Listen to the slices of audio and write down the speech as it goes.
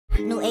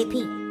New AP,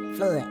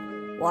 flood.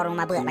 Water on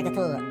my butt like a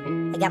tub.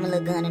 I got my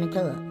little gun in the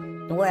club.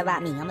 Don't worry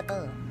about me, I'm a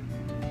thug.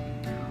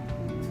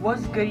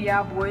 What's good,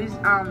 y'all boys?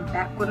 I'm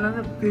back with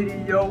another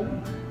video.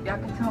 Y'all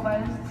can tell by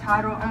this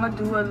title, I'm gonna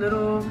do a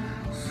little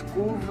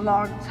school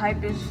vlog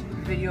type-ish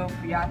video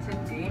for y'all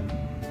today.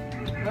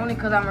 Only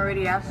because I'm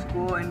already at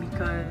school and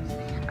because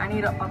I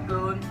need to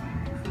upload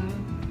for me.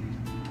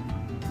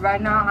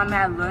 Right now I'm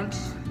at lunch,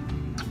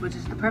 which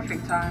is the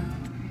perfect time.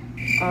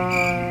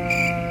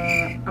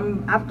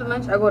 After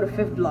lunch I go to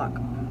 5th block,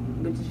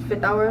 which is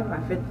 5th hour, my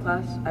 5th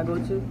class I go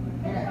to.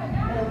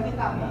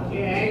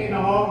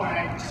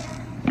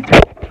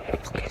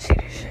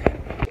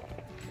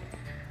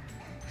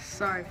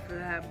 Sorry for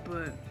that,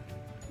 but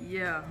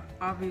yeah,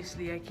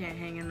 obviously I can't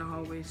hang in the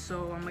hallway,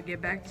 so I'm gonna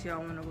get back to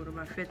y'all when I go to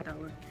my 5th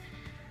hour.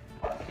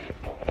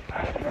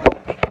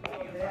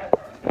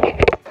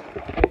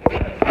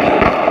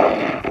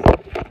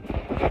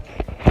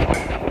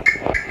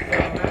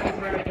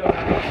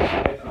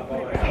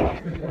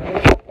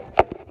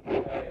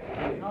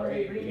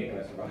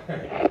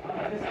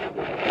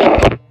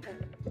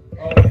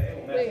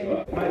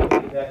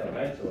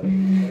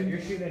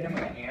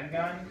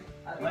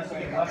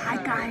 Hi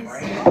guys,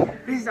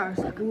 this is our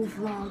school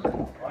vlog.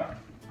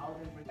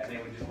 And they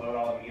would just load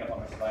all the meat up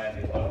on the sled,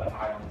 they load the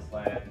hide on the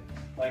sled,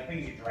 like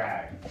things you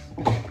drag.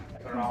 They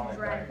put it all in the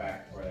drag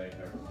back where their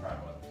tribe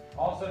was.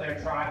 Also their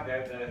tribe,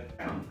 that's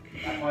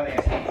why they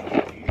had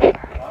to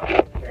pack up,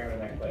 carry them in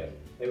their place.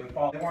 They would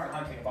fall, they weren't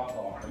hunting a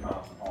buffalo 100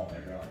 miles from home, they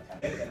were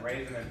like 10 and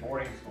raised them in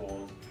boarding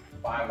schools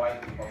by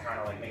white people trying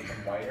to like make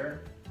them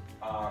whiter.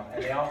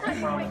 And they also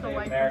promised the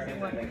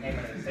Americans that they came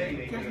into the city,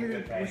 they give them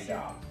good paying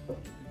jobs.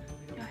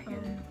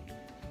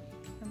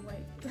 I'm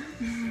white.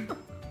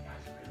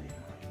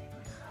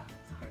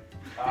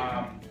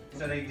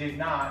 So they did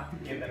not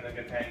give them the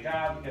good paying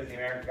job because the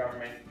American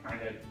government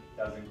kind of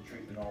doesn't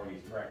treat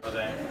minorities correctly. So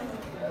then,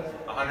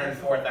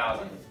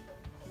 104,000.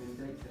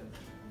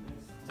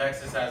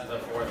 Texas has the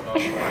 4th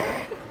most.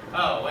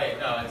 Oh wait,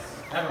 no,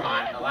 it's never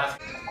mind.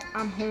 Alaska.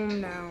 I'm home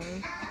now,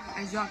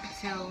 as y'all can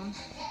tell.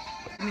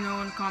 Let me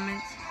know in the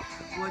comments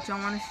what y'all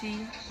want to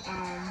see.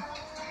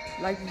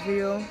 Like the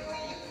video,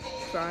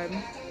 subscribe,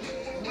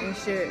 and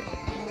share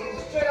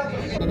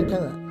it. In the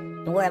club.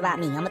 Don't worry about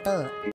me, I'm a thug.